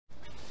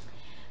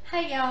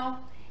Hey y'all,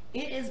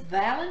 it is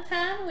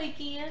Valentine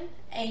weekend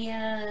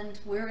and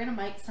we're going to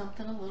make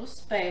something a little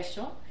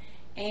special.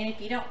 And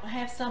if you don't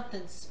have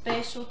something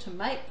special to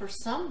make for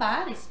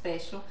somebody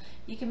special,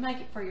 you can make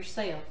it for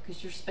yourself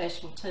because you're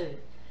special too.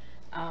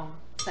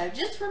 So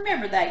just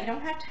remember that you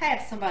don't have to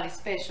have somebody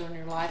special in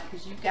your life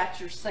because you've got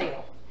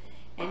yourself.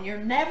 And you're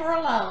never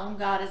alone.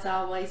 God is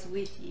always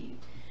with you.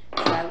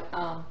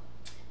 So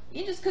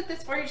you just cook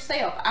this for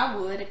yourself. I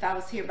would if I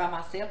was here by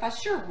myself. I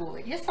sure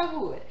would. Yes, I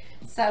would.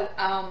 So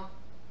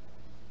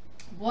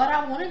what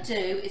I want to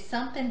do is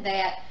something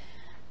that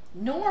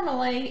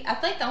normally, I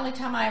think the only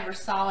time I ever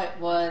saw it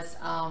was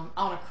on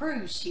a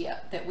cruise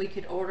ship that we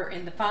could order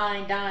in the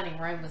fine dining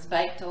room, was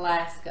Baked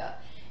Alaska.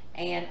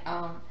 And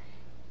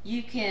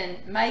you can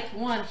make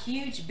one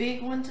huge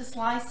big one to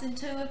slice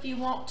into if you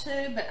want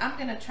to, but I'm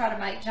going to try to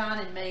make John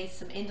and me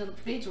some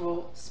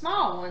individual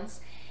small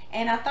ones.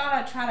 And I thought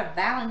I'd try to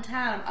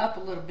Valentine them up a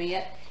little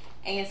bit.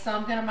 And so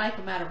I'm going to make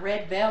them out of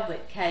red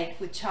velvet cake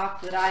with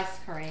chocolate ice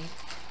cream.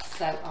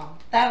 So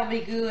that'll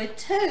be good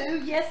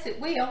too. Yes, it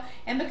will.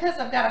 And because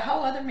I've got a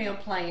whole other meal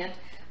planned,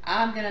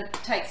 I'm going to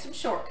take some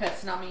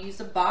shortcuts and I'm going to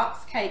use a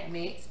box cake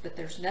mix. But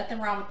there's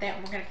nothing wrong with that.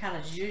 And we're going to kind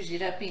of zhuzh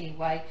it up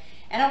anyway.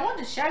 And I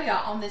wanted to show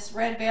y'all on this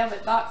red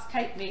velvet box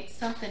cake mix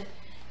something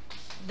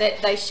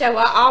that they show.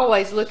 I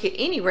always look at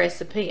any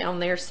recipe on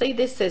there. See,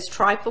 this says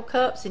trifle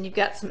cups, and you've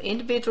got some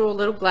individual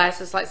little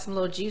glasses, like some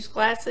little juice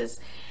glasses,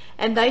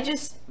 and they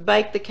just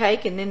bake the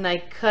cake and then they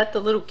cut the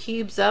little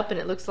cubes up and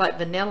it looks like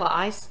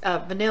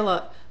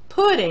vanilla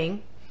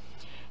pudding,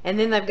 and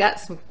then they've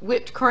got some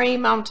whipped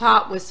cream on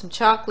top with some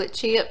chocolate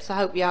chips. I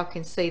hope y'all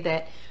can see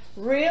that.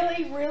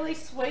 Really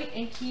sweet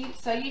and cute.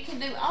 So you can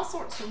do all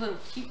sorts of little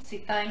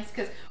cutesy things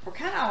because we're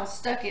kind of all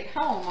stuck at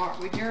home, aren't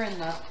we, during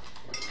the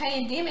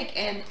pandemic.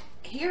 And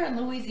here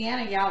in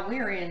Louisiana, y'all,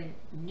 we're in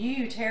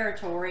new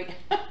territory.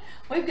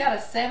 We've got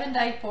a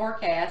 7-day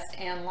forecast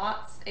and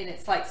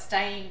it's like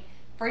staying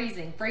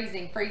freezing.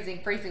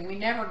 We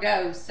never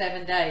go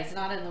 7 days,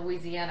 not in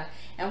Louisiana.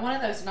 And one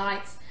of those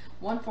nights,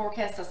 one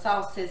forecast I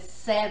saw says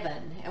 7,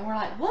 and we're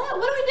like, what do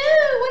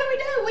we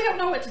do? We don't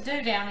know what to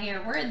do down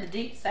here. We're in the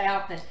deep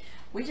south, and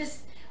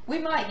we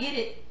might get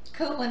it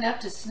cool enough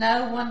to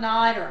snow one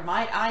night, or it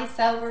might ice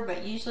over,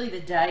 but usually the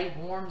day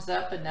warms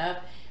up enough.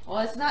 Well,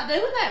 it's not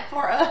doing that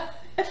for us.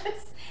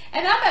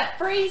 And I about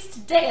freeze to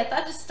death.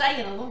 I just stay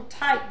in a little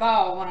tight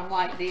ball when I'm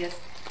like this,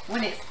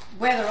 when it's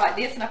weather like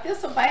this. And I feel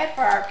so bad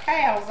for our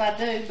cows, I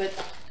do, but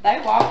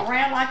they walk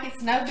around like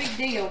it's no big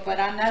deal, but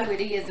I know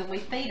it is, and we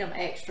feed them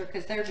extra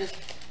because they're just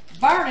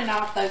burning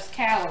off those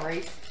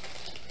calories.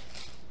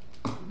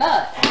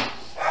 But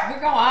we're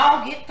going to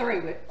all get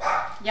through it.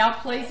 Y'all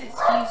please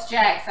excuse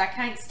Jax. I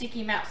can't stick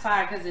him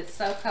outside because it's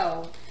so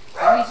cold.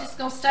 So he's just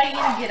going to stay in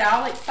and get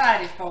all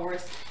excited for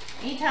us.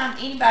 Anytime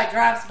anybody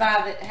drives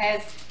by that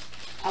has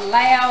a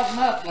loud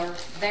muffler,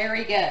 there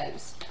he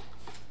goes.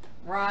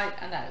 Right?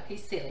 I know,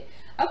 he's silly.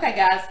 Okay,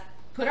 guys,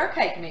 put our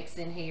cake mix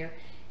in here.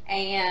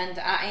 And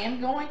I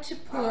am going to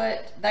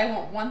put, they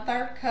want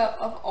 1/3 cup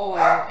of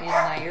oil in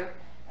there.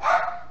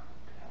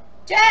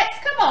 Jax,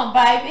 come on,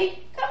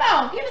 baby. Come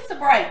on, give us a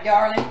break,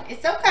 darling.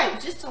 It's okay,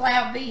 it's just a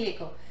loud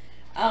vehicle.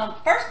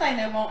 First thing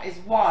they want is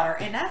water.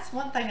 And that's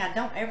one thing I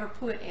don't ever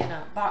put in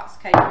a box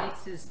cake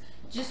mix is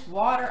just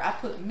water. I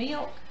put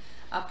milk.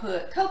 I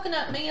put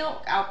coconut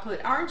milk, I'll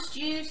put orange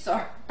juice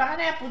or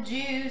pineapple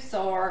juice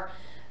or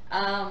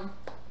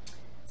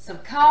some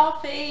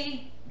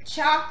coffee,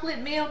 chocolate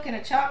milk, and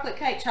a chocolate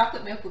cake.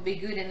 Chocolate milk would be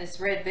good in this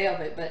red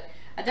velvet, but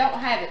I don't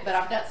have it, but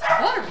I've got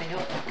some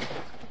buttermilk.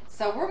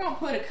 So we're going to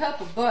put a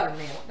cup of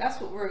buttermilk. That's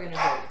what we're going to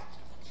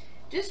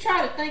do. Just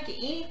try to think of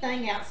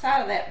anything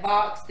outside of that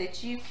box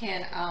that you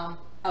can,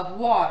 of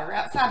water,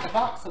 outside the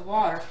box of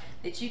water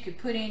that you could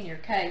put in your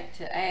cake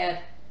to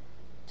add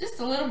just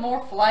a little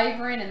more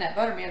flavoring, and that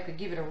buttermilk could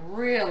give it a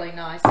really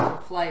nice little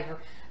flavor.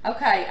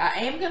 Okay, I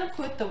am going to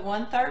put the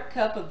 1/3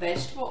 cup of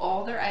vegetable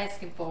oil they're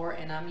asking for,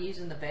 and I'm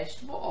using the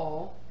vegetable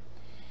oil.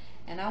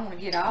 And I want to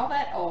get all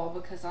that oil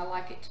because I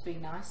like it to be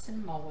nice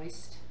and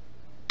moist.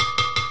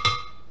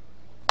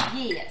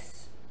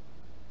 Yes.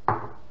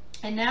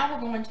 And now we're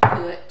going to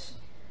put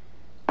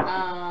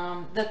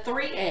the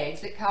 3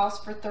 eggs. It calls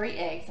for 3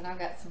 eggs, and I've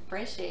got some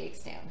fresh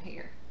eggs down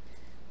here.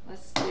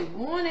 Let's do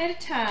one at a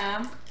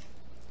time.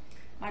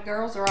 My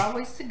girls are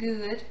always so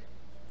good.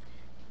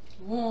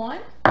 1,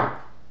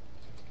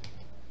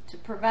 to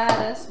provide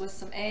us with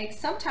some eggs.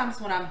 Sometimes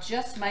when I'm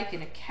just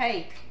making a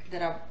cake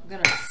that I'm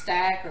going to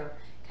stack or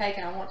cake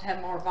and I want to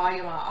have more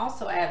volume, I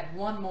also add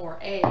 1 more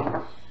egg.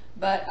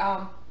 But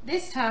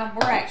this time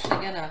we're actually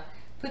going to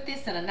put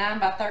this in a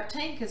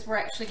 9x13 because we're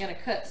actually going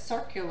to cut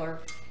circular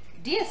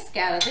disc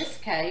out of this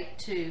cake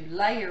to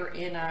layer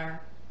in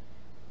our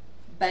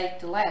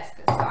Baked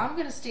Alaska. So I'm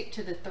going to stick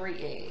to the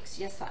 3 eggs.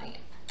 Yes, I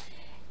am.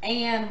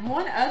 And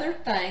one other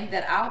thing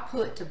that I'll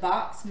put to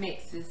box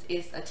mixes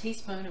is a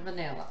teaspoon of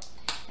vanilla.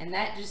 And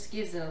that just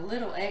gives it a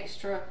little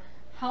extra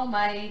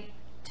homemade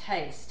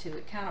taste to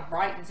it. Kind of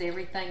brightens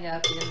everything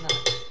up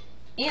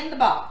in the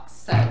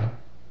box.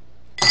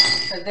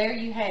 So there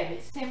you have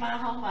it.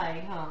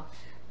 Semi-homemade, huh?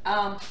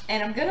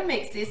 And I'm gonna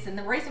mix this, and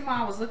the reason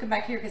why I was looking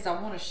back here because I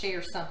want to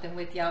share something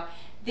with y'all.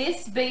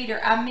 This beater,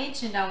 I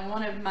mentioned on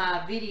one of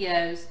my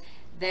videos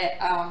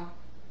that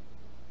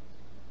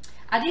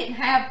I didn't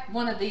have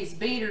one of these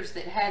beaters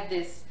that had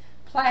this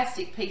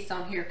plastic piece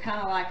on here,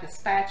 kind of like a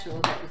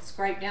spatula that would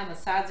scrape down the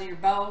sides of your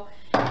bowl.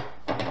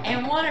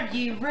 And one of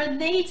you,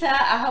 Renita,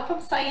 I hope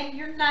I'm saying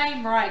your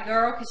name right,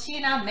 girl, because she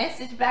and I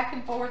message back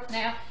and forth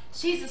now.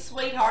 She's a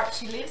sweetheart.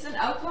 She lives in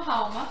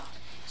Oklahoma.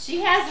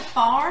 She has a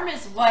farm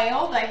as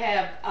well. They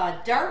have a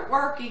dirt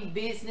working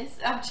business.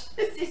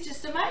 It's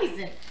just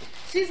amazing.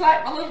 She's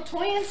like my little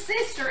twin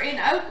sister in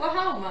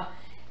Oklahoma.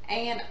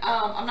 And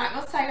I'm not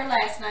going to say her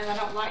last name. I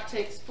don't like to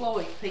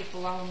exploit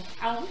people on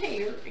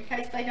here in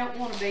case they don't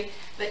want to be.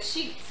 But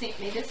she sent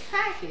me this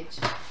package.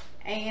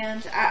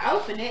 And I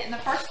opened it, and the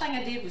first thing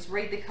I did was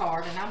read the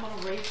card. And I'm going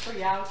to read for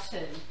y'all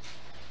too.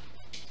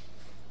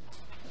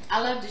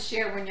 I love to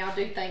share when y'all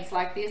do things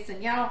like this.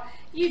 And y'all,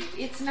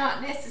 it's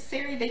not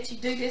necessary that you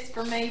do this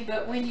for me,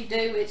 but when you do,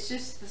 it's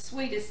just the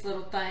sweetest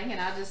little thing. And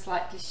I just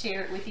like to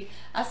share it with you.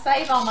 I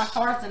save all my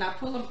cards, and I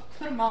put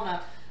them on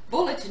a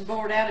bulletin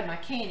board out in my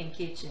canning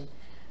kitchen,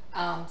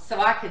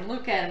 so I can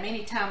look at them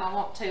anytime I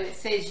want to. It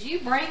says, "You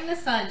bring the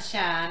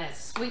sunshine." It's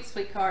a sweet,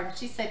 sweet card. And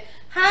she said,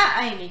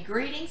 "Hi, Amy.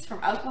 Greetings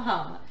from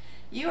Oklahoma.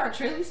 You are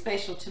truly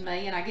special to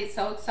me, and I get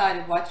so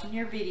excited watching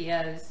your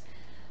videos.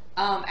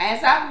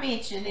 As I've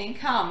mentioned in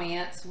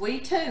comments, we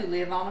too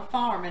live on a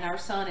farm, and our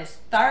son is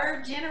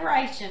third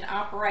generation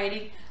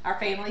operating our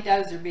family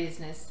dozer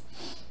business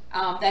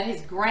that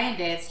his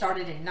granddad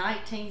started in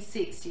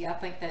 1960. I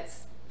think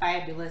that's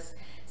fabulous.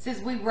 Says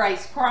we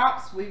raise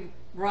crops, we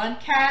run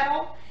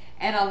cattle,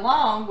 and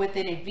along with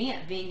an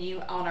event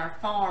venue on our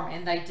farm,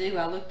 and they do.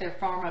 I looked their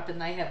farm up,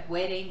 and they have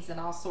weddings and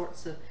all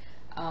sorts of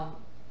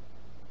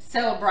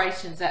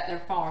celebrations at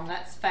their farm.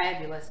 That's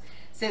fabulous.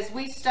 Says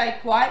we stay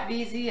quite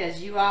busy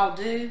as you all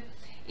do.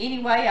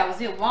 Anyway, I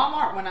was at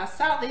Walmart when I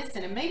saw this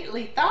and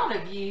immediately thought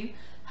of you.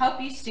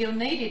 Hope you still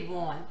needed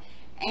one."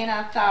 And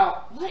I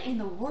thought, what in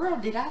the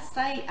world did I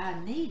say I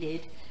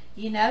needed?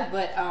 You know,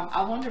 but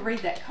I wanted to read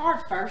that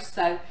card first.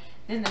 So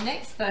then the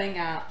next thing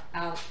I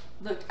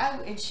looked,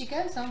 oh, and she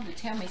goes on to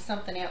tell me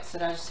something else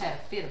that I just had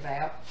a fit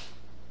about.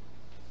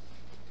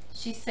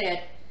 She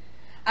said,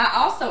 "I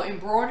also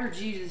embroidered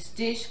you this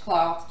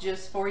dishcloth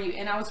just for you."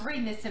 And I was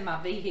reading this in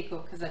my vehicle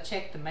because I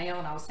checked the mail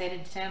and I was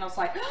headed to town. I was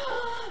like,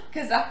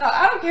 because I thought,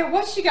 I don't care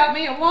what she got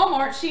me at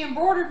Walmart. She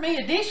embroidered me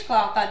a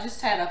dishcloth. I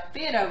just had a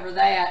fit over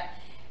that.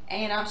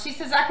 And she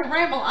says, "I could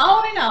ramble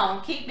on and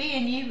on. Keep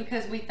being you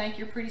because we think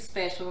you're pretty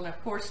special." And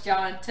of course,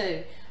 John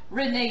too.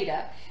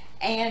 Renita.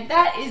 And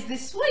that is the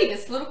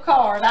sweetest little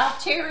card.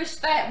 I've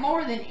cherished that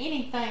more than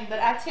anything. But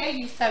I tell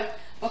you, so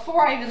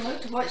before I even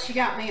looked at what she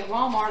got me at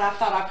Walmart, I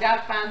thought I've got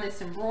to find this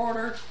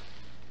embroidered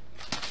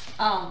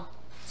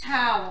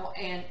towel.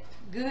 And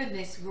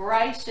goodness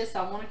gracious,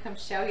 I want to come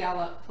show y'all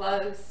up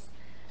close.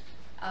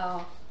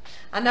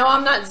 I know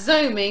I'm not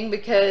zooming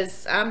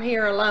because I'm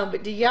here alone,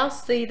 but do y'all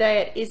see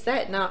that? Is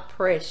that not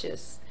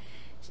precious?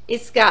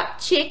 It's got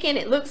chicken.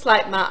 It looks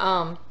like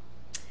my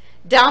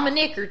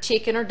Dominicker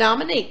chicken or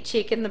Dominique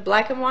chicken, the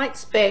black and white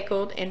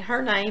speckled, and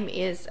her name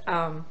is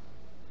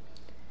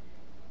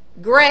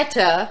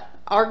Greta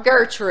or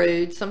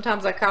Gertrude.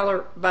 Sometimes I call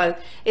her both.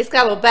 It's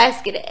got a little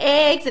basket of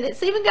eggs, and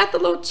it's even got the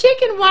little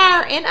chicken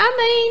wire. And I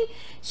mean,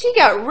 she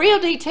got real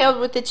detailed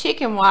with the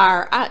chicken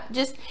wire.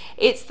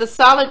 It's the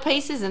solid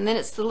pieces, and then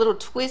it's the little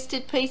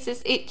twisted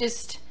pieces.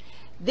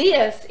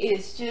 This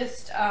is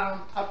just a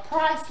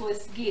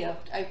priceless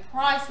gift,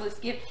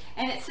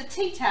 and it's a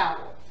tea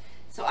towel.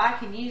 So I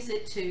can use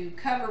it to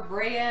cover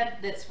bread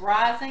that's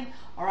rising,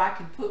 or I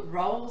can put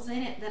rolls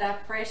in it that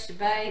I've fresh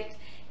baked.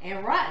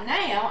 And right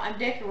now I'm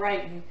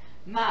decorating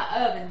my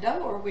oven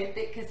door with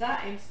it because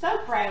I am so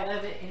proud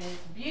of it, and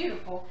it's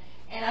beautiful.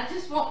 And I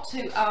just want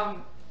to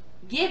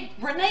give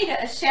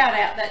Renita a shout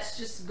out. That's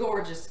just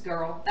gorgeous,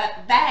 girl.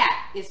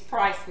 That is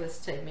priceless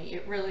to me.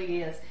 It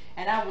really is,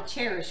 and I will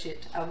cherish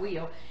it. I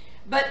will.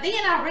 But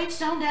then I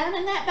reached on down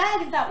in that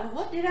bag and thought, well,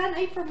 what did I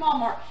need from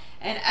Walmart?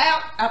 And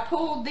out I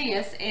pulled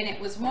this, and it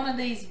was one of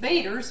these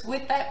beaters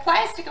with that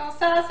plastic on the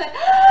side. I said,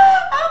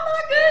 oh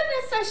my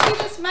goodness. So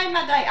she just made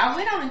my day. I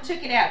went on and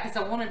took it out because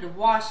I wanted to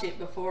wash it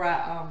before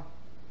I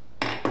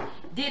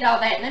did all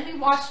that. Let me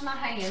wash my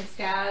hands,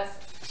 guys.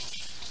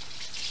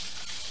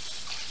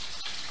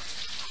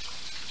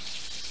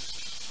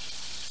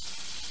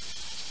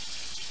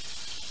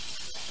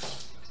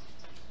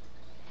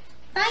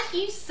 Thank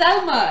you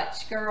so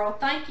much, girl.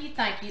 Thank you,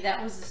 thank you.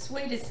 That was the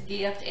sweetest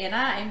gift, and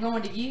I am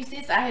going to use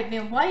this. I have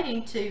been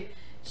waiting to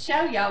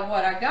show y'all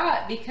what I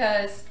got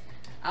because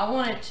I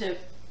wanted to,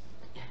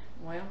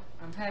 well,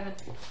 I'm having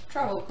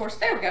trouble, of course.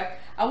 There we go.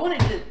 I wanted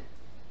to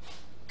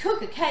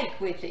cook a cake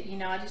with it. You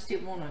know, I just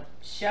didn't want to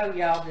show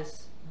y'all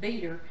this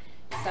beater,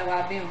 so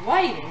I've been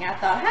waiting. I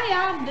thought, hey,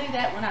 I can do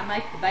that when I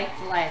make the baked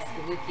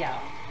Alaska with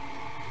y'all.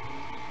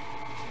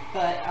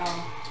 But,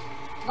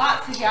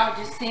 lots of y'all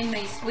just send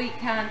me sweet,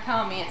 kind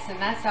comments, and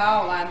that's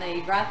all I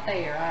need right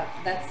there.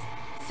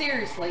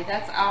 Seriously,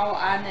 that's all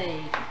I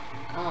need.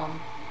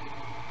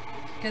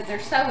 because they're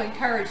so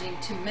encouraging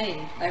to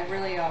me. They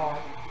really are.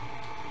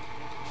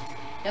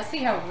 Y'all see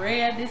how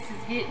red this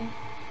is getting?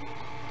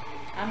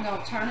 I'm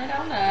going to turn it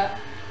on up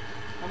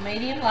on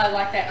medium low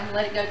like that. I'm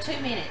going to let it go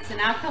 2 minutes and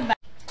I'll come back.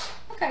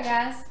 Okay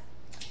guys,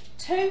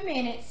 2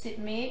 minutes it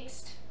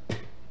mixed.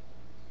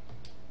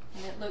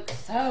 And it looks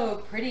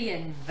so pretty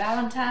and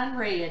Valentine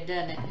red,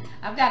 doesn't it?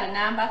 I've got a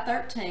 9 by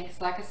 13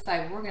 because like I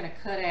say, we're going to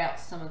cut out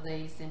some of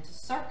these into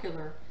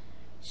circular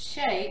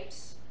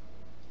shapes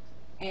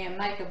and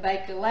make a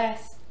Bake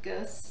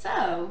Alaska.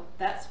 So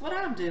that's what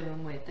I'm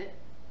doing with it.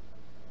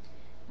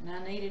 And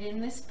I need it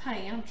in this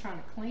pan. I'm trying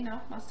to clean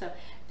off my stuff.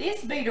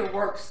 This beater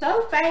works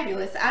so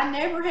fabulous. I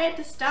never had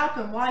to stop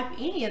and wipe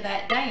any of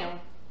that down.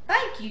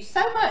 Thank you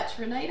so much,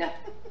 Renita.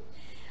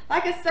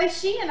 Like I say,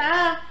 she and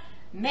I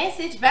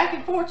message back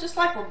and forth just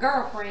like we're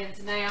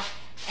girlfriends now.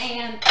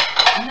 And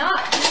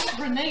not just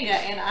Renita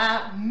and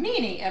I,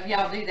 many of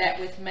y'all do that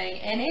with me.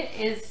 And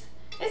it's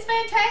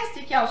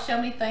fantastic. Y'all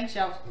show me things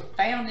y'all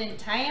found in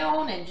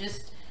town and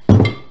just,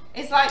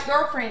 it's like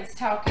girlfriends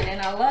talking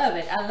and I love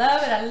it. I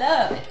love it. I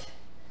love it.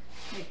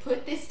 Let me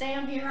put this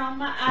down here on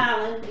my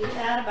island, get it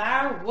out of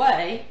our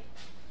way.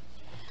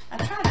 I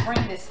tried to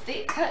bring this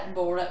thick cutting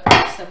board up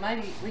here so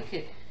maybe we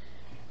could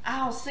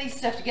all see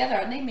stuff together.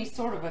 I need me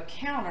sort of a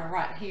counter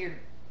right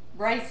here.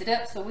 Raise it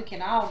up so we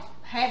can all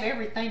have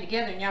everything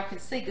together and y'all can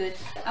see good.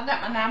 I've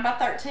got my 9 by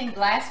 13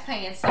 glass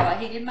pan, so I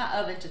heated my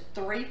oven to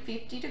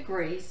 350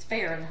 degrees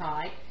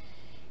Fahrenheit.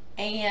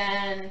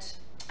 And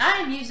I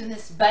am using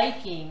this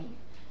baking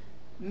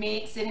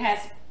mix. It has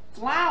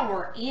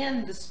flour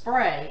in the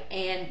spray,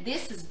 and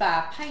this is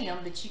by Pam,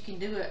 but you can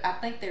do it. I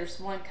think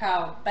there's one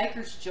called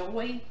Baker's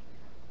Joy.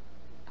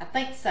 I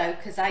think so,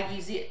 because I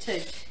use it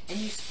too. And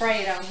you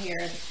spray it on here,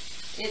 and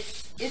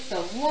it's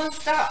a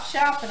one-stop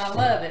shop, and I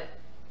love it.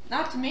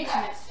 Not to mention,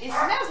 it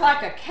smells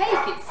like a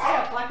cake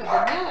itself, like a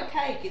vanilla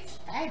cake. It's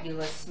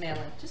fabulous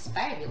smelling, just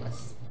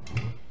fabulous.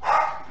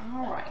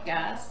 All right,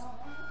 guys,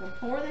 we'll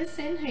pour this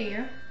in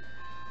here.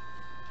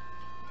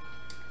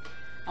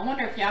 I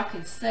wonder if y'all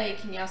can see.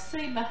 Can y'all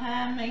see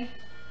behind me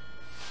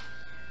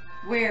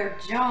where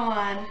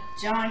John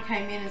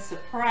came in and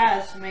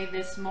surprised me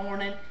this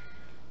morning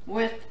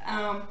with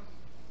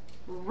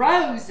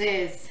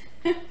roses.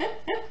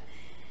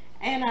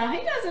 And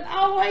he doesn't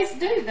always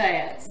do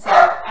that. So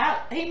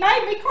he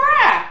made me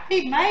cry.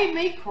 He made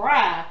me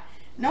cry.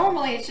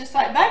 Normally it's just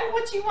like, baby,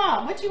 what you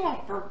want? What you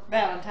want for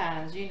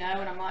Valentine's, you know?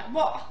 And I'm like,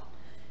 well,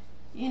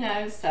 you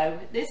know, so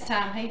this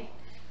time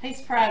he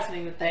surprised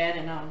me with that,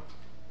 and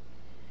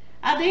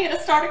I did. I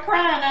started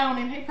crying on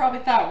him. He probably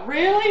thought,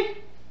 really?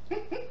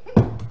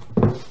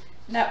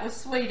 That was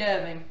sweet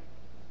of him.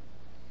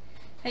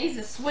 He's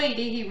a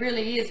sweetie, he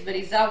really is, but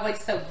he's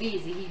always so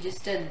busy, he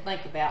just doesn't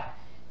think about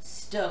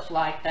stuff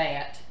like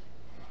that.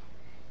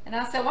 And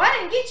I said, well, I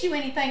didn't get you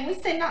anything. We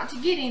said not to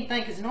get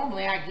anything, because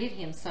normally I get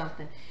him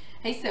something.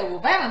 He said, well,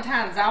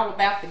 Valentine's all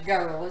about the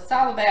girl. It's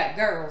all about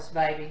girls,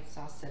 baby.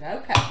 So I said,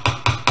 okay.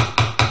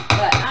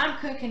 But I'm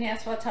cooking,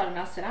 that's what I told him.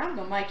 I said, I'm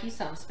going to make you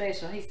something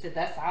special. He said,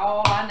 that's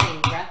all I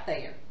need right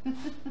there.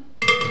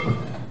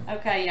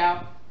 Okay,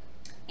 y'all.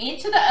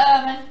 Into the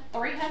oven,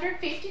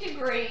 350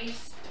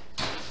 degrees.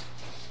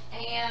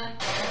 And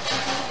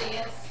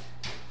this,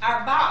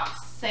 our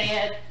box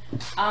said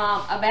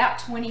about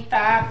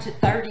 25 to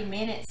 30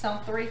 minutes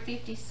on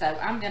 350. So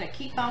I'm going to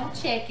keep on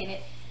checking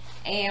it.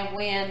 And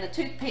when the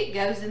toothpick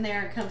goes in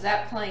there and comes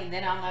out clean,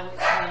 then I'll know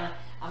it's done.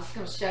 I'm just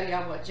going to show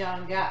y'all what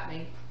John got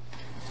me.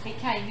 He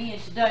came in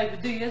today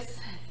with this.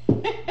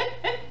 Isn't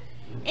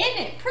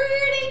it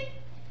pretty?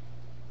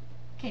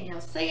 Can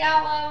y'all see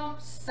all of them?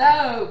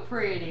 So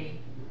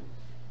pretty.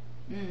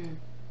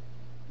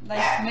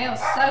 They smell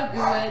so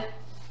good.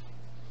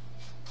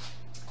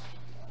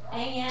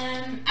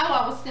 And, oh,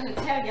 I was going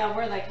to tell y'all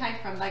where they came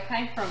from. They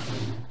came from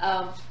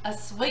a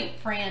sweet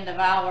friend of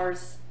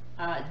ours,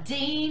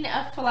 Dean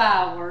of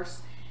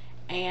Flowers.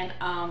 And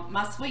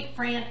my sweet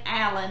friend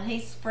Alan,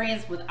 he's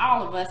friends with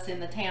all of us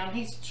in the town.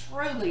 He's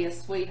truly a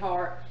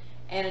sweetheart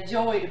and a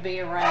joy to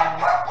be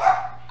around.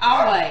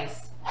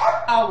 Always.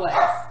 Always.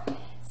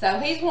 So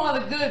he's one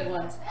of the good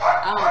ones.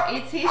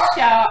 It's his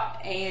shop,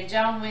 and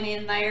John went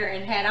in there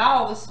and had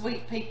all the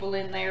sweet people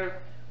in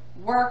there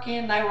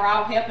working. They were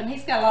all helping.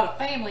 He's got a lot of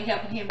family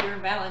helping him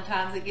during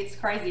Valentine's. It gets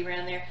crazy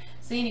around there.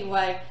 So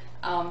anyway,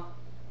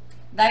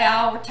 they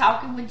all were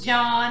talking with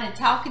John and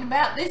talking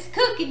about this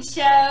cooking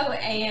show,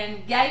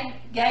 and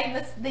gave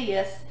us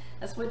this.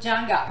 That's what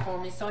John got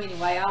for me. So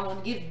anyway, I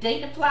want to give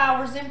Dean of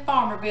Flowers in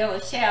Farmerville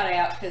a shout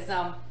out, because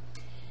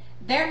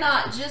they're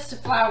not just a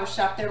flower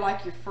shop, they're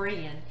like your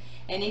friend.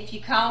 And if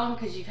you call them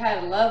because you've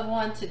had a loved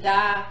one to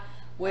die,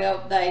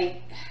 well,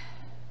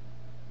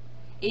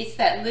 it's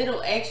that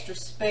little extra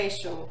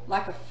special,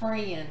 like a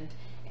friend.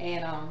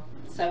 And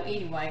so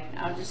anyway,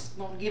 I just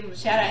want to give him a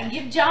shout out and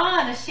give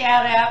John a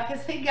shout out,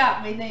 because he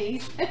got me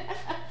these.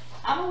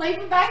 I'm going to leave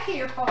them back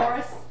here for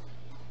us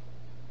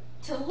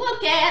to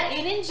look at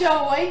and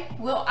enjoy.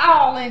 We'll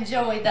all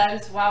enjoy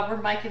those while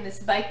we're making this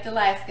Baked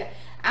Alaska.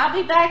 I'll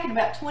be back in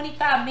about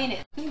 25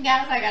 minutes.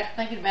 Guys, I got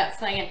thinking about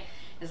saying,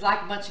 It's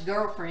like a bunch of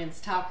girlfriends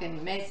talking,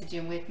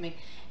 messaging with me.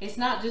 It's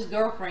not just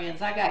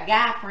girlfriends. I got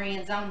guy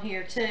friends on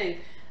here too.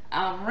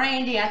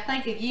 Randy, I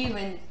think of you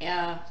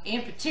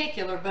in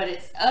particular, but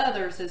it's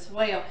others as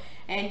well.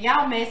 And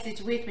y'all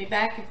message with me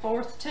back and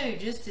forth too,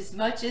 just as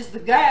much as the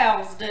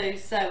gals do.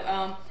 So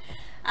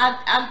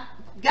I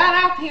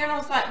got off here and I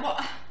was like, well,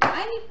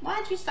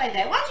 why'd you say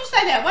that? Why'd you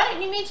say that? Why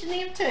didn't you mention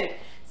them too?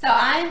 So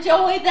I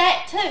enjoy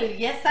that too.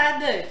 Yes, I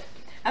do.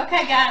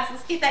 Okay, guys,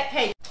 let's get that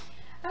cake.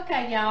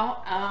 Okay,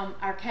 y'all,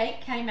 our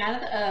cake came out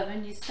of the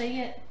oven. You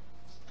see it?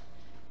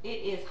 It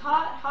is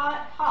hot,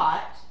 hot,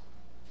 hot.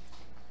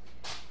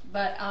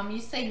 But you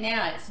see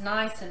now it's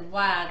nice and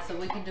wide, so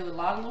we can do a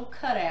lot of little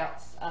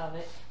cutouts of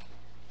it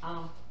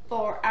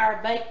for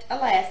our baked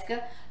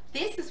Alaska.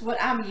 This is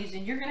what I'm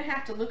using. You're going to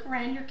have to look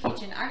around your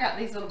kitchen. I got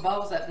these little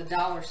bowls at the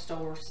dollar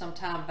store some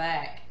time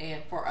back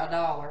and for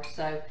 $1.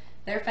 So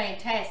they're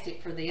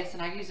fantastic for this,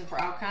 and I use them for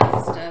all kinds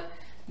of stuff.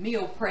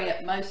 Meal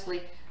prep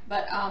mostly.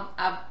 But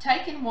I've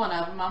taken one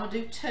of them. I'm going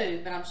to do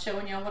two, but I'm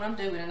showing y'all what I'm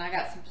doing. And I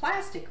got some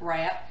plastic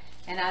wrap,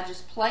 and I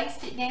just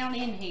placed it down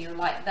in here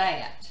like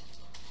that.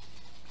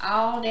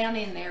 All down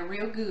in there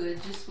real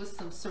good, just with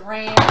some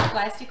saran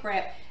plastic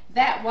wrap.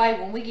 That way,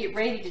 when we get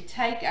ready to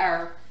take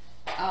our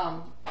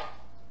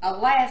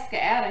Alaska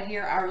out of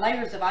here, our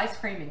layers of ice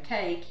cream and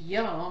cake,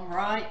 yum,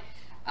 right?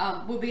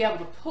 We'll be able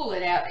to pull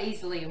it out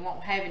easily and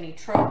won't have any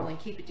trouble and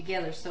keep it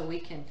together, so we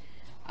can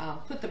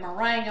put the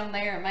meringue on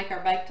there and make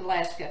our baked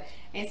Alaska.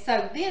 And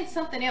so then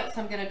something else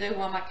I'm going to do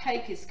while my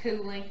cake is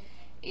cooling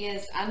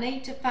is I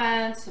need to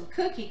find some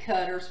cookie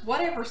cutters,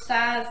 whatever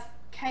size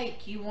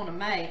cake you want to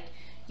make.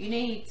 You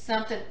need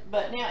something,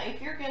 but now if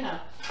you're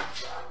gonna,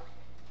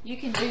 you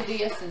can do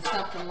this in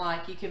something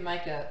like, you can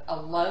make a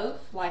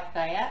loaf like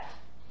that,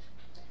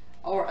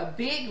 or a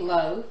big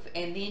loaf,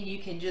 and then you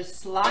can just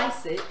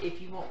slice it if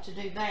you want to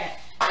do that.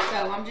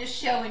 So I'm just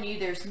showing you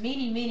there's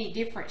many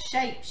different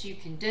shapes you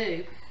can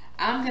do.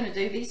 I'm gonna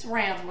do these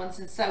round ones,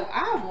 and so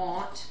I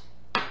want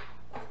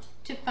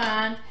to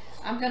find,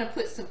 I'm gonna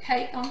put some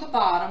cake on the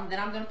bottom, then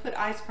I'm gonna put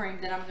ice cream,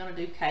 then I'm gonna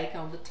do cake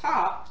on the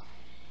top.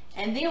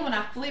 And then when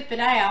I flip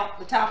it out,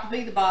 the top will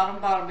be the bottom,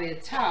 bottom will be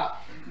the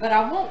top. But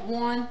I want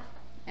one,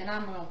 and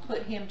I'm going to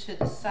put him to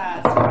the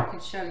side so I can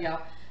show y'all.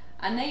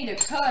 I need a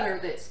cutter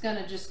that's going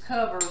to just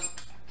cover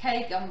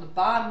cake on the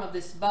bottom of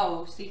this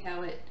bowl. See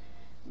how it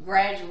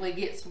gradually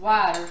gets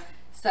wider?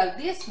 So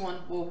this one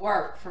will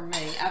work for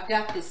me. I've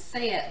got this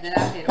set that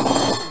I had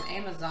ordered from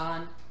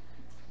Amazon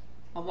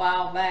a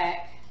while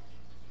back.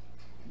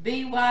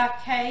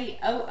 BYKOOC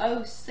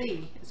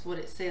is what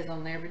it says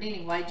on there. But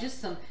anyway, just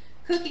some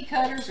cookie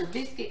cutters or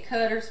biscuit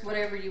cutters,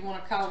 whatever you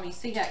want to call them. You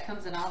see how it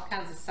comes in all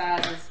kinds of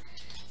sizes.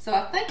 So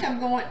I think I'm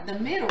going, the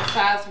middle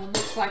size one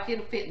looks like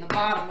it'll fit in the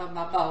bottom of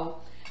my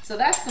bowl. So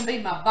that's going to be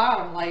my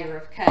bottom layer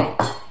of cake.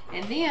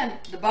 And then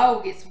the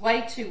bowl gets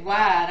way too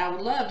wide. I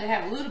would love to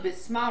have a little bit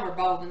smaller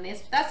bowl than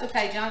this, but that's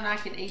okay. John and I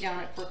can eat on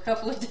it for a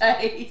couple of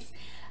days.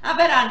 I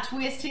bet I can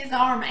twist his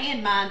arm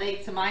and mine to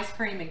eat some ice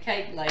cream and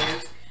cake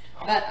layers.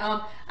 But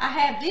I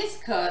have this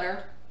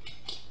cutter,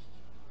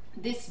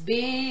 this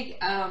big,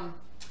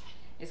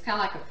 it's kind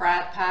of like a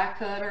fried pie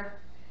cutter,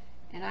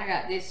 and I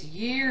got this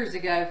years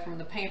ago from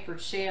the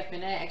Pampered Chef,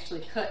 and it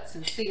actually cuts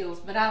and seals,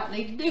 but I don't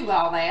need to do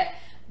all that.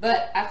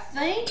 But I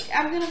think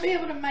I'm going to be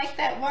able to make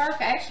that work.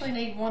 I actually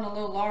need one a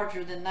little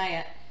larger than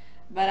that,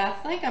 but I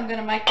think I'm going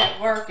to make that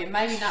work and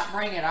maybe not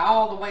bring it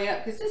all the way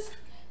up, because this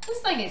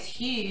thing is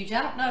huge.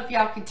 I don't know if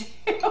y'all can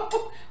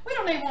tell. We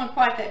don't need one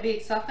quite that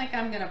big, so I think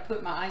I'm going to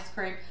put my ice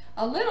cream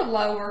a little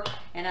lower,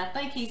 and I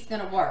think he's going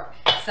to work.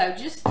 So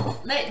just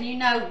letting you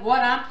know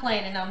what I'm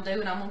planning on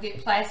doing. I'm going to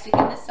get plastic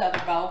in this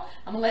other bowl.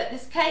 I'm going to let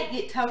this cake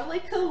get totally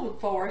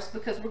cooled for us,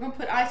 because we're going to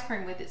put ice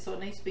cream with it, so it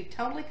needs to be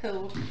totally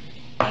cooled.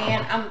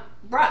 And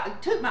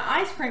took my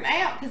ice cream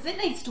out because it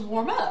needs to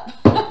warm up.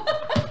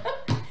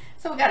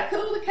 So we got to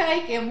cool the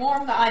cake and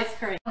warm the ice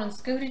cream. And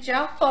scooted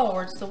y'all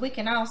forward so we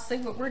can all see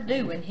what we're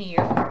doing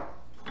here.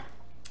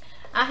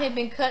 I had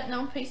been cutting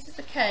on pieces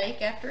of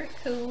cake. After it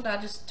cooled, I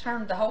just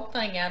turned the whole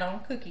thing out on a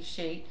cookie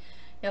sheet.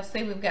 You'll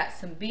see we've got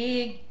some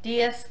big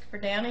discs for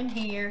down in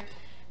here,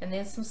 and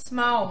then some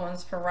small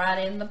ones for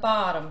right in the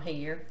bottom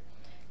here,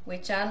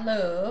 which I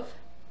love.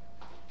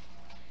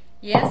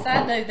 Yes,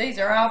 I do. These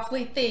are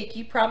awfully thick.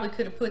 You probably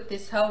could have put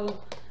this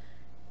whole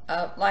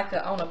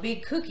on a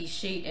big cookie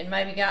sheet and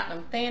maybe gotten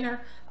them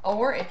thinner,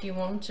 or if you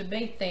want them to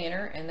be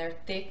thinner and they're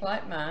thick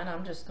like mine,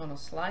 I'm just going to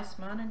slice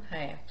mine in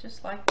half,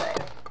 just like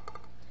that.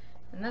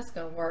 And that's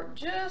going to work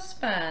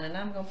just fine. And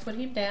I'm going to put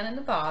him down in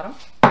the bottom.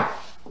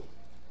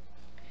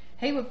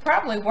 He would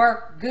probably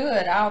work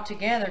good all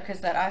together because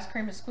that ice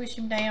cream would squish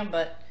him down,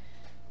 but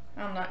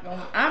I'm not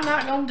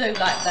going to do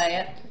like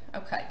that.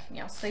 Okay, can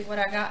y'all see what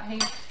I got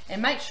here?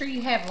 And make sure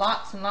you have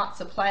lots and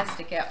lots of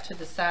plastic out to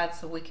the side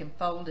so we can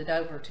fold it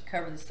over to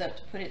cover this up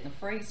to put it in the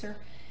freezer.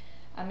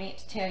 I meant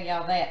to tell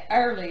y'all that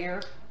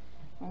earlier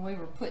when we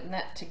were putting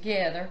that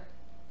together.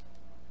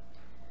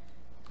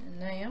 And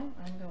now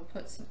I'm going to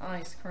put some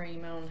ice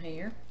cream on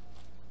here.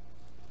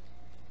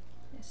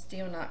 It's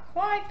still not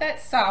quite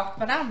that soft,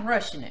 but I'm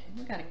rushing it.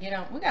 We gotta get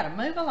on, we gotta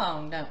move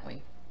along, don't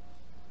we?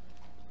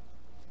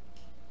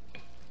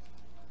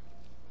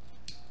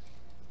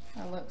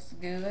 That looks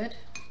good.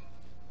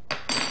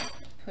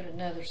 Put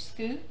another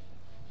scoop.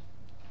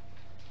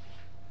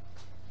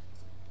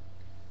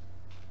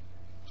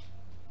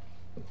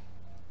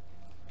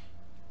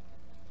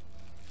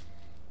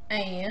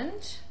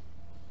 And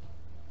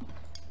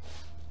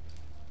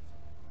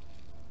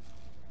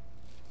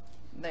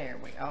there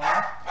we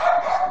are.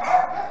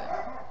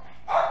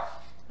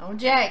 Oh,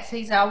 Jax,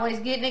 he's always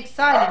getting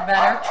excited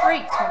about our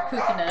treats we're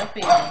cooking up,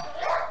 isn't he?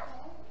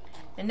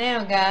 And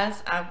now,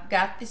 guys, I've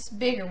got this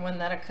bigger one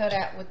that I cut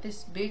out with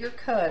this bigger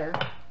cutter,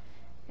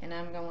 and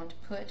I'm going to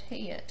put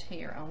it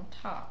here on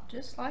top,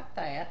 just like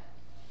that.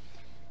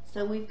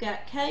 So we've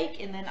got cake,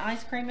 and then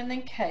ice cream, and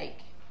then cake.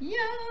 Yum!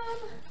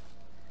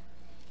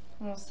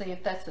 We'll see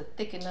if that's a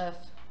thick enough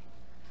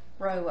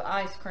row of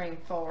ice cream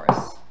for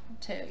us. I'll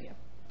tell you.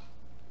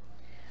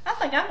 I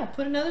think I'm gonna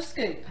put another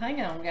scoop.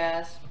 Hang on,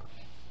 guys.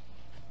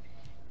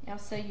 Y'all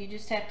see, you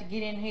just have to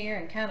get in here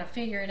and kind of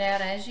figure it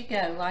out as you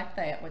go, like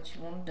that, what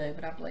you want to do.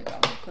 But I believe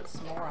I'm gonna put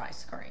some more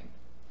ice cream.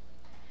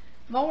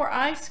 More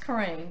ice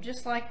cream,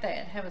 just like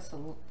that. Have us a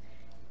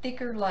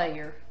thicker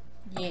layer.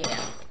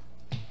 Yeah.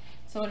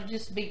 So it'll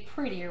just be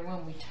prettier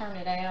when we turn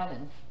it out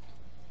and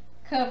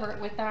cover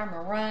it with our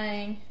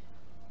meringue.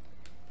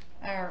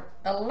 Our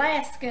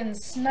Alaskan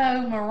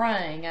snow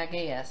meringue, I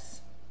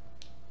guess.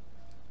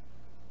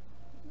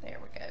 There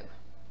we go.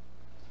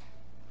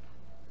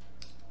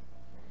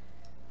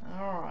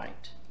 All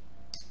right.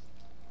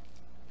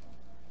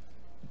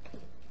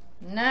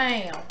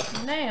 Now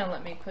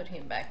let me put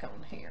him back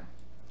on here.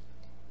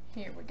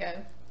 Here we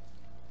go.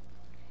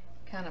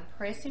 Kind of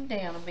press him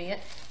down a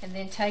bit, and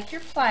then take your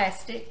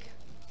plastic,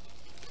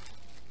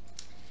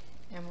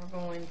 and we're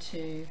going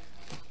to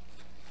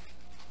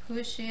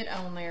push it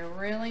on there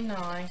really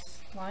nice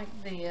like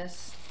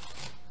this,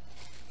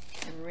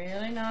 and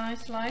really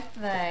nice like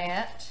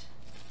that.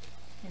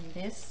 And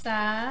this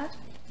side,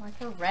 like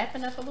we're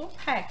wrapping up a little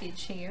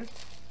package here.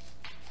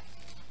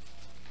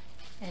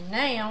 And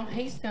now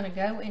he's going to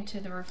go into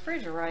the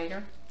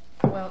refrigerator,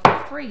 well,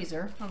 the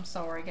freezer. I'm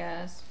sorry,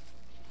 guys.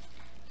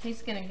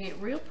 He's going to get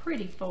real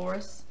pretty for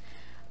us.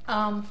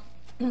 I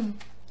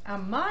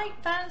might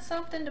find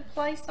something to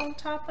place on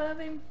top of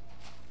him.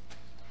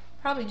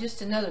 Probably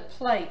just another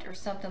plate or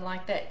something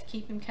like that to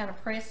keep him kind of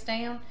pressed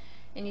down.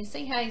 And you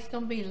see how he's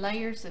going to be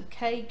layers of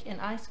cake and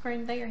ice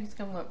cream there? He's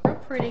going to look real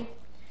pretty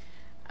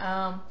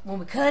when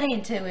we cut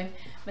into him.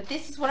 But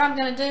this is what I'm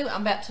going to do.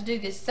 I'm about to do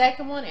this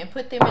second one and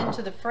put them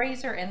into the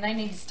freezer, and they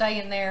need to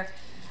stay in there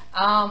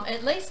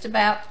at least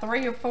about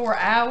 3 or 4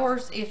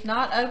 hours, if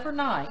not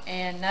overnight.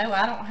 And no,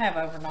 I don't have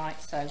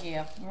overnight, so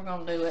yeah, we're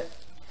going to do it.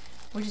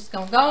 We're just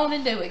going to go on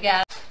and do it,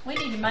 guys. We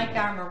need to make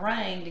our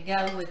meringue to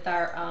go with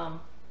our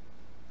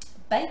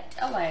baked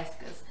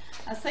Alaskas.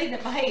 I see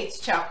that my head's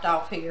chopped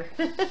off here.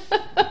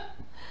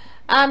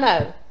 I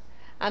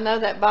know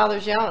that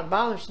bothers y'all. It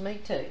bothers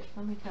me too.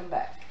 Let me come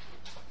back.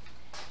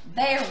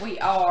 There we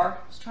are.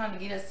 I was trying to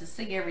get us to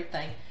see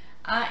everything.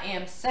 I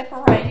am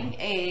separating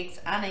eggs.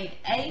 I need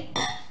 8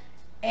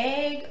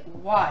 egg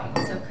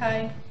whites,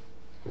 okay?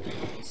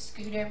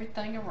 Scoot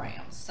everything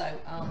around. So,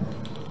 I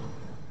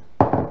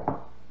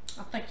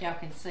think y'all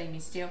can see me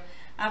still.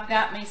 I've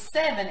got me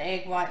 7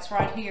 egg whites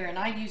right here, and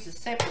I use a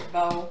separate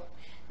bowl.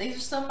 These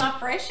are some of my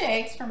fresh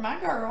eggs for my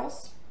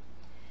girls,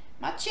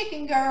 my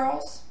chicken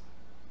girls.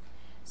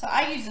 So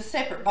I use a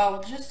separate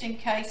bowl just in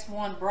case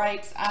one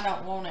breaks. I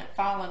don't want it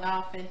falling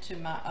off into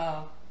my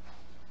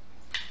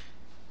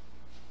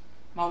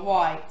my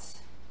whites,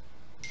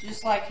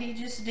 just like he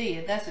just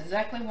did. That's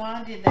exactly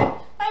why I did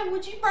that. Hey,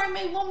 would you bring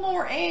me one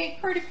more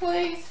egg, pretty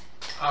please?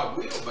 I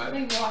will, baby. Let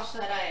me wash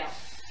that out.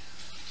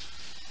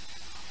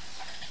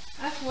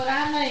 That's what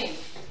I mean.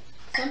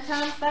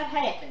 Sometimes that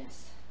happens.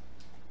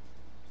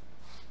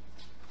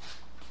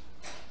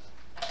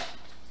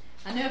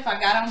 I knew if I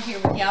got on here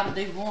with y'all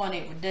to do one,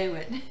 it would do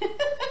it.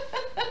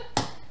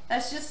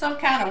 That's just some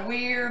kind of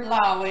weird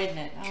law, isn't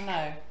it? I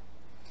know.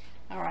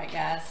 Alright,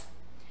 guys.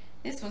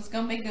 This one's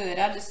going to be good.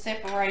 I just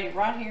separated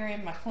right here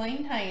in my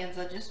clean hands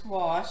I just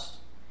washed.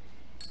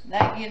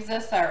 That gives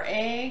us our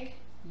egg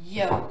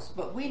yolks,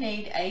 but we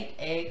need 8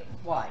 egg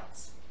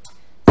whites.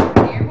 So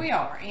here we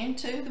are.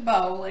 Into the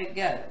bowl it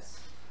goes.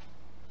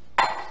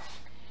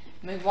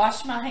 Let me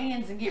wash my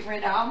hands and get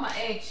rid of all my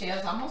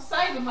eggshells. I'm going to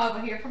save them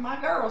over here for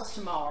my girls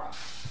tomorrow.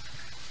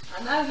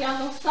 I know y'all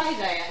going to say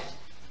that.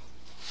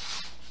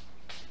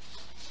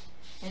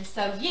 And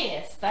so,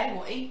 yes, they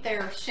will eat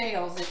their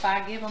shells if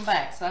I give them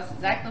back. So that's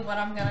exactly what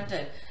I'm going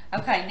to do.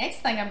 Okay,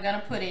 next thing I'm going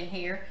to put in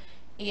here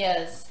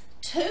is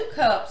 2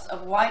 cups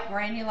of white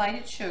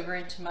granulated sugar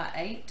into my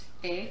 8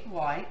 egg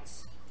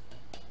whites.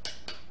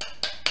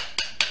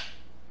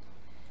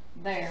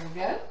 There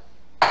we go.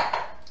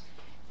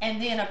 And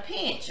then a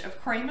pinch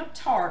of cream of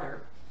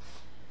tartar.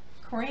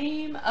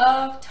 Cream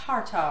of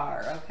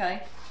tartar,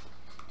 okay?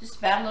 Just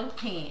about a little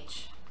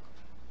pinch.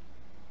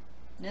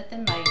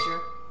 Nothing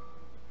major.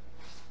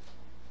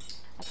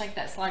 I think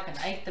that's like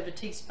 1/8 of a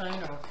teaspoon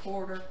or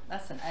 1/4.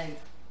 That's 1/8.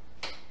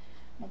 I'm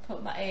gonna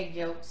put my egg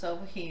yolks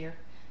over here.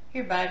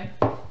 Here, baby.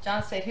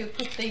 John said he'll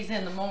put these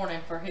in the morning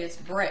for his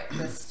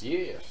breakfast.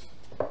 Yes.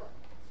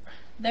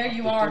 There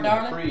you are,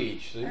 darling. The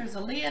fridge, see? There's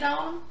a lid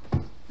on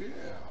them. Yeah.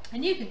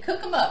 And you can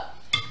cook them up.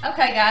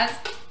 Okay, guys.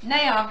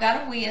 Now I've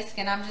got a whisk,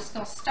 and I'm just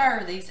gonna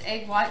stir these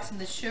egg whites and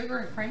the sugar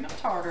and cream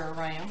of tartar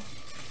around.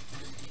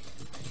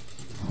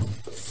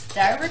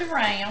 Stir it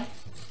around,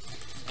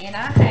 and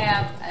I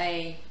have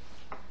a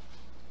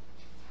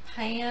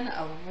pan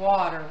of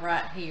water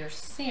right here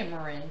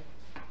simmering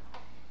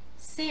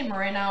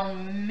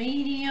on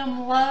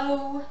medium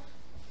low,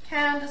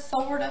 kind of,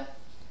 sort of.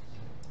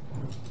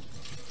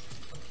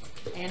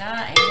 And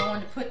I am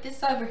going to put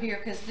this over here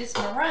because this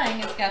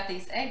meringue has got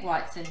these egg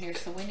whites in here,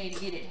 so we need to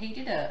get it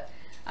heated up.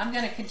 I'm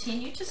going to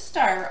continue to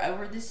stir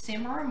over this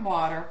simmering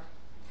water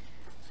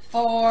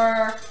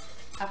for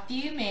a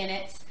few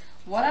minutes.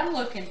 What I'm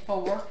looking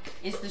for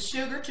is the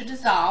sugar to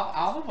dissolve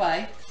all the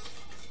way.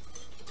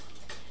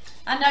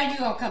 I know you're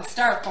going to come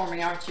stir for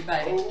me, aren't you,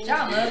 baby? Oh,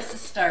 John yeah. loves to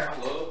stir.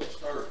 I love to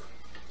stir.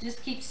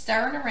 Just keep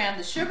stirring around.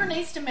 The sugar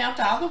needs to melt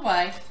all the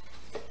way.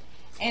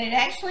 And it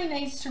actually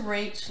needs to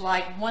reach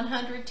like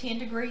 110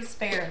 degrees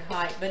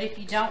Fahrenheit. But if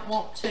you don't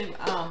want to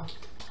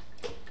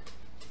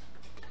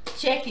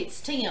check its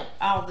temp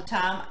all the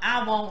time,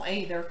 I won't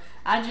either.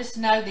 I just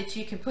know that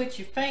you can put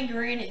your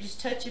finger in it, just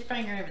touch your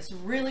finger, and if it's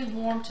really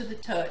warm to the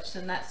touch,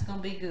 then that's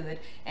going to be good.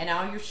 And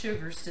all your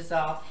sugars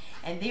dissolve.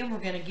 And then we're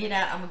going to get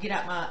out, I'm going to get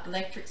out my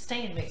electric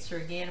stand mixer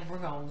again, and we're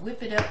going to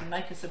whip it up and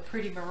make us a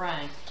pretty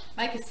meringue.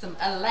 Make us some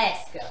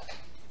Alaska.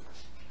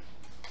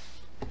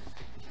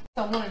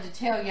 What I wanted to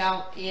tell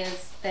y'all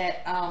is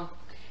that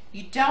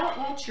you don't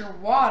want your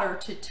water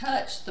to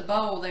touch the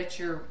bowl that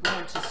you're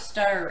going to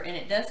stir, and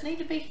it does need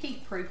to be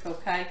heat proof,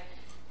 okay,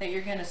 that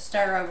you're going to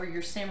stir over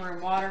your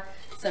simmering water.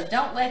 So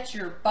don't let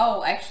your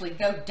bowl actually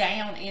go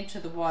down into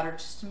the water.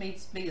 Just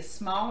needs to be a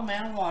small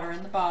amount of water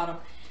in the bottom.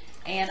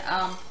 And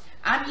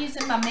I'm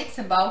using my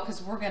mixing bowl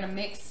because we're going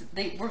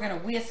to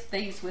whisk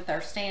these with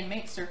our stand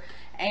mixer.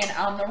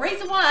 And the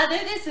reason why I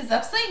do this is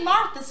I've seen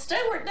Martha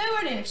Stewart do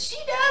it, and if she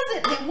does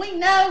it, then we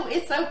know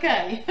it's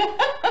okay.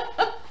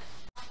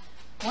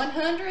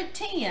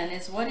 110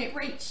 is what it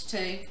reached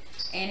to,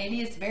 and it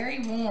is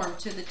very warm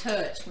to the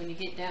touch when you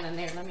get down in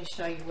there. Let me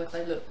show you what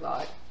they look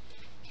like.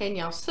 Can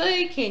y'all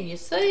see? Can you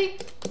see?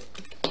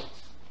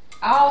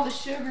 All the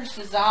sugar's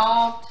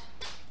dissolved.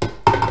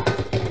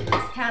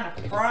 It's kind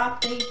of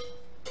frothy.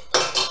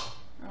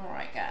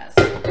 Alright, guys.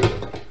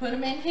 Put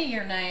them in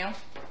here now.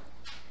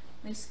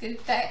 Let me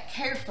scoot that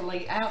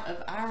carefully out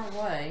of our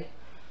way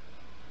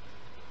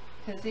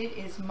because it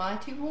is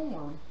mighty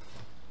warm.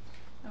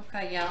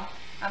 Okay, y'all.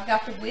 I've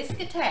got the whisk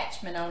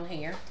attachment on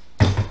here.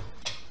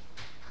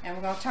 And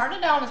we're going to turn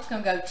it on. It's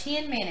going to go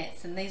 10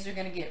 minutes. And these are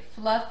going to get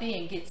fluffy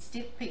and get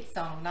stiff peaks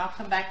on them. And I'll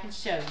come back and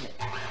show you.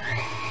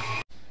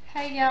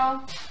 Hey,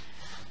 y'all.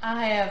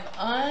 I have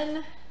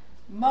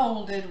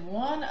unmolded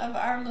one of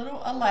our little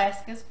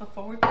Alaskas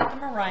before we put the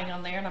meringue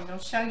on there. And I'm going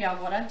to show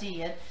y'all what I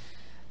did.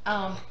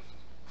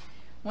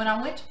 When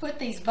I went to put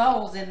these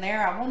bowls in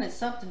there, I wanted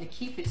something to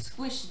keep it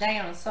squished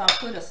down, and so I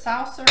put a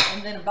saucer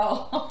and then a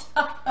bowl on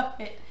top of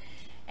it.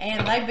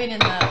 And they've been in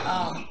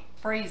the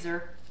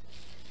freezer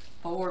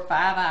 4 or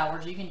 5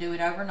 hours. You can do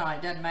it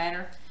overnight, doesn't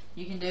matter.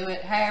 You can do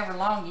it however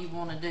long you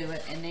want to do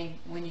it, and then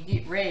when you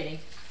get ready,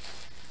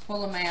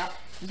 pull them out.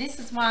 This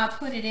is why I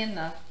put it in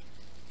the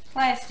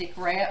plastic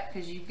wrap,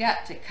 because you've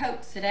got to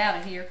coax it out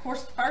of here. Of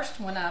course, the first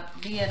one I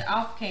did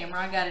off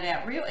camera, I got it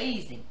out real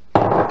easy,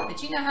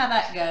 but you know how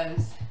that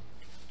goes.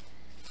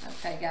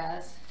 Okay,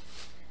 guys,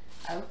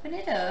 open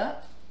it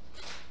up,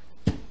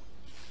 and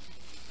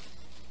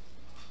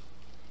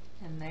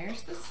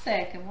there's the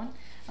second one.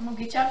 I'm gonna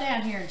get y'all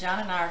down here, and John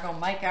and I are gonna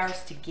make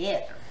ours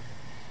together.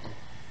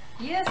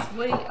 Yes,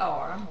 we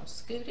are. I'm gonna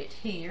scoot it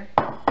here.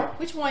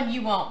 Which one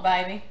you want,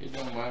 baby? It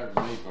don't matter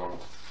to me, Carl.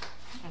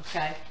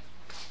 Okay.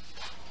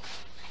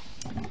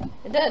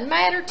 It doesn't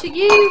matter to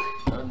you?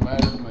 Doesn't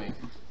matter to me.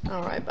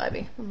 All right,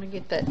 baby. I'm gonna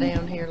get that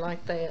down here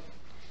like that.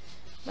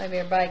 Maybe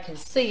everybody can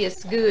see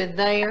us good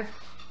there.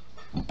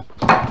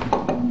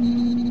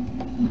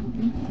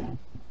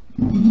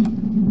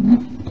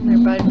 And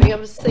everybody be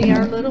able to see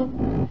our little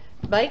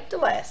baked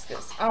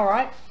Alaskas. All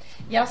right.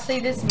 Y'all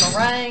see this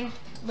meringue?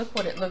 Look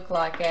what it looked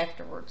like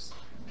afterwards.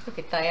 Look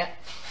at that.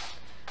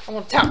 I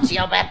want to talk to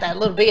y'all about that a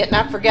little bit, and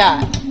I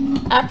forgot.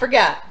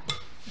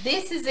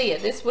 This is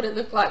it. This is what it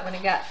looked like when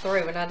it got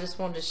through, and I just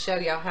wanted to show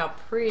y'all how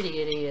pretty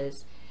it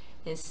is.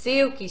 And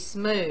silky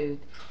smooth.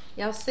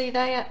 Y'all see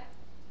that?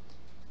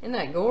 Isn't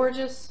that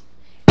gorgeous?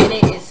 And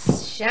it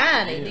is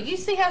shiny. Yeah. Do you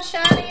see how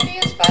shiny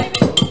it is, baby?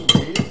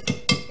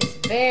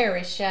 It's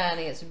very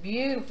shiny. It's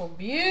beautiful,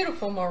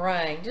 beautiful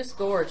meringue. Just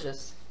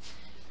gorgeous.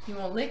 You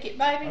want to lick it,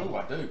 baby? Oh,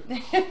 I do.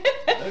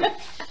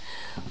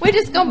 We're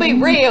just going to be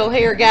real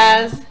here,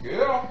 guys.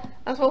 Yeah.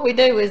 That's what we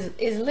do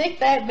is lick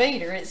that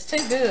beater. It's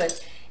too good.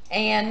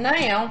 And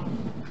now,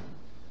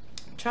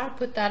 try to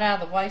put that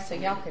out of the way so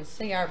y'all can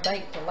see our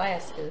baked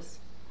Alaskas.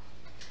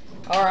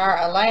 Or our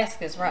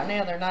Alaskas. Right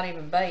now they're not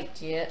even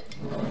baked yet.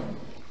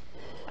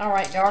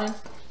 Alright, darling.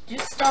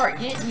 Just start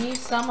getting you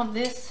some of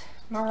this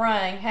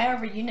meringue,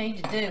 however you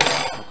need to do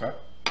it. Okay.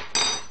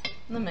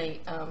 Let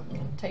me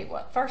tell you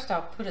what. First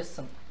I'll put us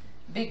some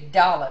big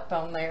dollop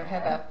on there. How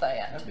about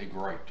that? That'd be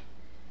great.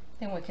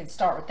 Then we can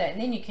start with that.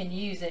 And then you can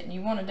use it. And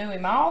you want to do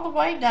him all the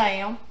way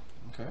down.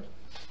 Okay.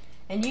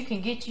 And you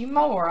can get you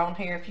more on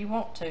here if you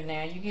want to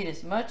now. You get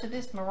as much of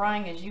this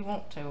meringue as you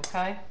want to,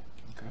 okay?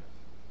 Okay.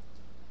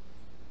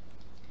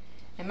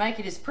 And make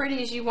it as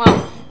pretty as you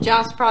want.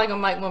 John's probably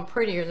going to make one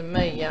prettier than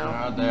me, y'all.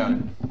 I doubt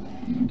it.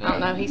 I don't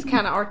know. He's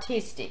kind of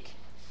artistic.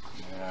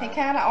 Yeah. He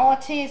kind of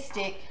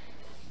autistic.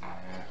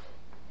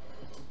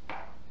 Yeah.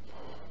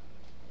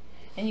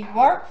 And you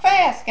work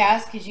fast,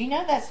 guys, because you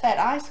know that's that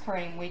ice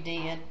cream we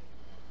did.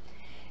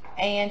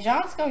 And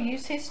John's going to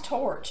use his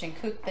torch and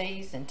cook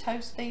these and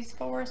toast these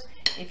for us.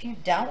 If you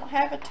don't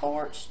have a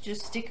torch,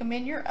 just stick them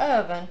in your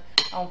oven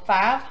on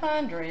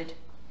 500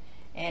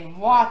 and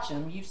watch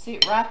them. You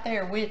sit right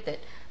there with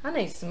it. I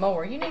need some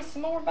more. You need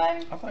some more,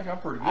 baby? I think I'm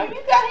pretty good. Oh,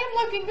 you got him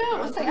looking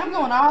good. Let's see, I'm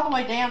going all the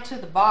way down to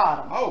the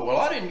bottom. Oh, well,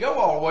 I didn't go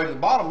all the way to the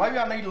bottom. Maybe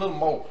I need a little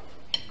more.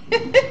 We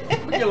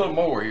get a little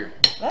more here.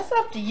 That's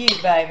up to you,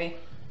 baby.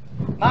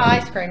 My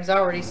ice cream's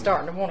already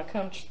starting to want to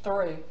come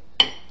through.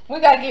 We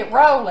got to get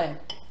rolling.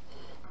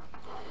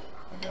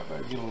 I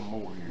better get a little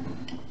more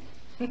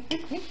here.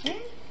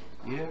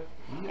 Yeah.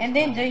 And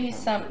then do you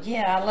some,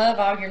 yeah, I love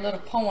all your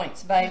little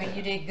points, baby.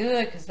 You did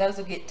good because those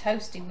will get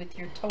toasty with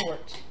your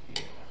torch.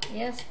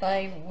 Yes,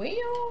 they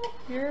will.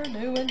 You're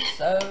doing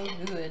so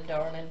good,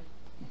 darling.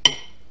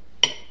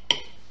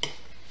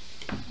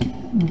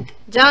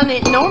 John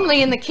isn't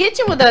normally in the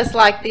kitchen with us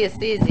like this,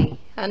 is he?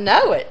 I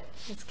know it.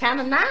 It's kind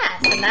of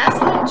nice. A nice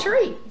little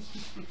treat.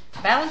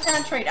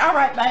 Valentine treat. All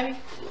right, baby.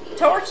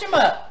 Torch him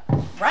up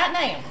right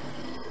now.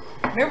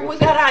 Remember, we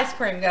got ice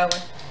cream going.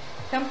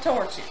 Come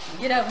torch it.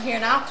 Get over here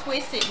and I'll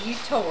twist it and you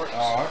torch.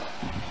 All right.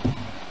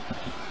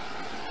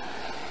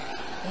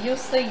 And you'll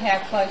see how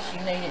close you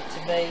need it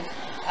to be.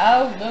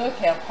 Oh, look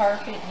how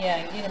perfect.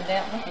 Yeah, get them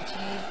down. Look at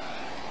you.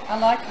 I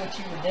like what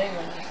you were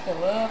doing. Just go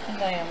up and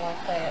down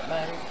like that,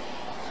 baby.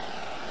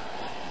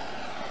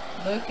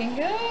 Looking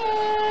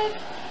good.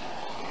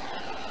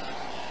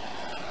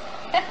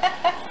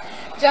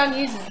 John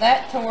uses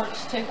that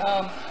torch to,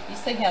 you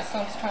see how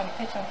some's trying to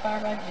catch on fire,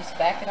 baby? Just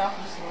back it off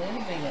just a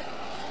little bit.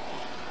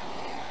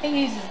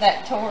 He uses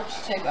that torch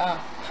to,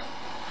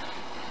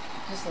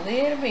 just a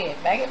little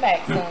bit. Back it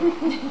back some.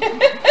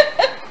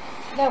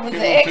 That was the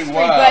extra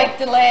baked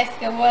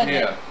Alaska, wasn't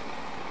it?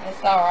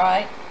 That's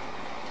alright.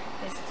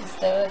 It's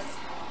just us.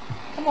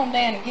 Come on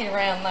down and get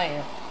around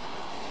there.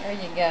 There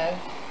you go.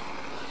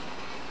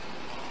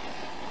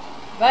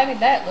 Baby,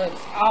 that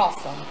looks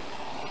awesome.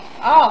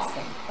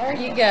 Awesome. There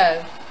you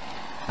go.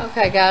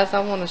 Okay, guys, I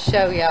want to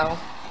show y'all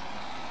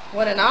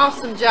what an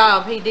awesome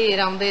job he did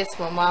on this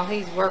one while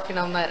he's working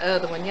on that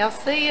other one. Y'all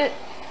see it?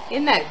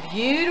 Isn't that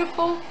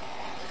beautiful?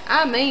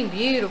 I mean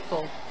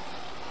beautiful.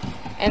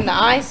 And the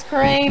ice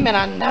cream, and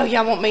I know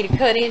y'all want me to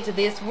cut into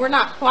this. We're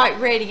not quite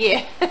ready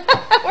yet.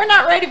 We're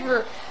not ready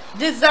for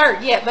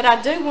dessert yet, but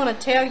I do want to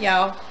tell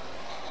y'all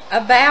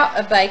about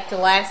a baked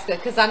Alaska,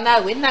 because I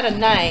know, isn't that a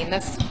name?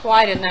 That's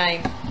quite a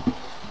name.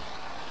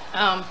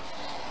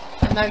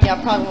 I know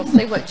y'all probably want to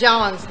see what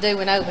John's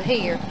doing over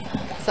here.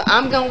 So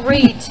I'm going to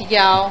read to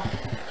y'all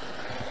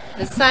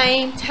the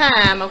same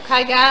time,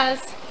 okay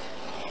guys?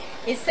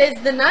 It says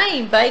the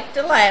name Baked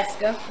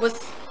Alaska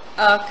was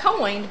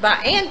coined by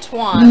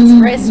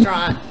Antoine's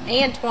restaurant.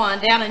 Antoine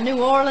down in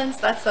New Orleans.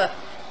 That's a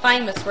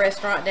famous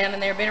restaurant down in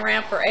there. Been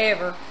around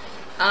forever.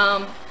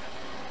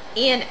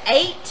 In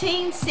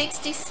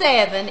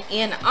 1867,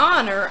 in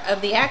honor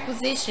of the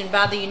acquisition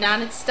by the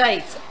United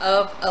States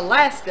of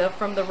Alaska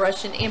from the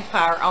Russian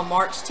Empire on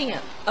March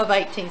 10th of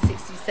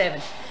 1867.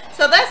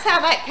 So that's how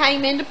that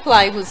came into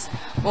play, was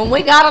when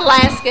we got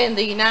Alaska in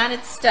the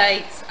United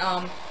States.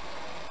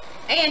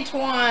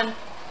 Antoine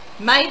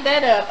made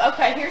that up.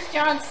 Okay, here's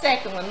John's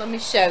second one. Let me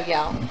show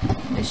y'all.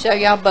 Let me show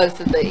y'all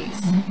both of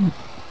these,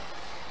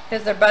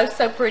 because they're both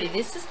so pretty.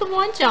 This is the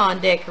one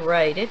John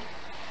decorated.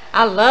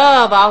 I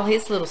love all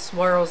his little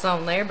swirls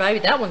on there, baby.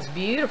 That one's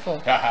beautiful.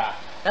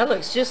 That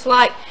looks just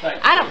like,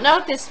 I don't know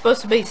if it's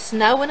supposed to be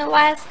snow in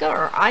Alaska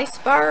or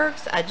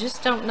icebergs. I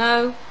just don't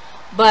know.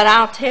 But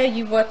I'll tell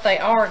you what they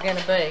are going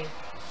to be.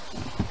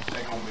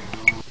 They're gonna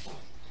be good.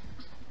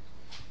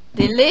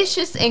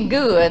 Delicious and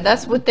good.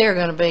 That's what they're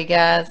going to be,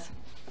 guys.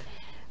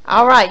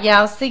 All right,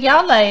 y'all. See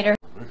y'all later.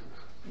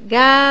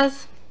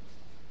 Guys,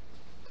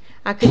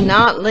 I could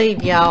not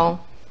leave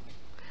y'all.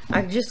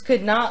 I just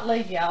could not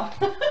leave y'all.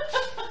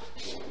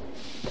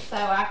 So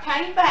I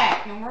came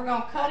back and we're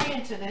going to cut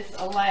into this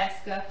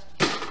Alaska.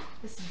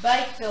 This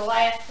baked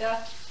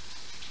Alaska.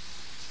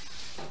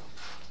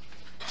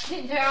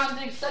 Didn't John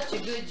do such a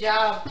good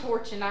job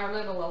torching our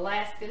little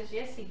Alaskas?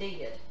 Yes, he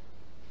did.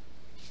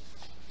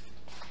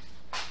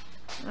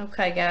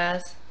 Okay,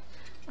 guys.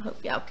 I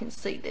hope y'all can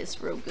see this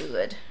real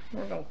good.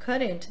 We're going to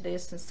cut into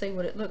this and see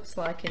what it looks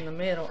like in the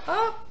middle.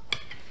 Oh!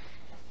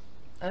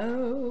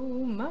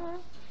 Oh, my.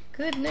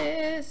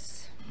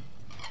 goodness.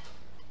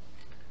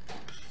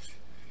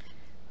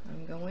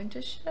 I'm going to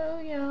show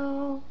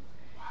y'all.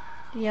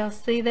 Do y'all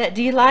see that?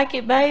 Do you like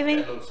it, baby?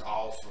 That looks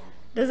awesome.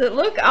 Does it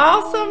look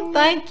awesome?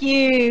 Thank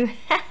you.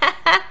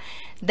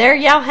 There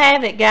y'all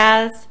have it,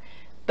 guys.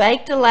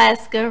 Baked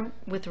Alaska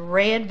with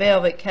red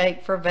velvet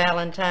cake for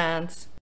Valentine's.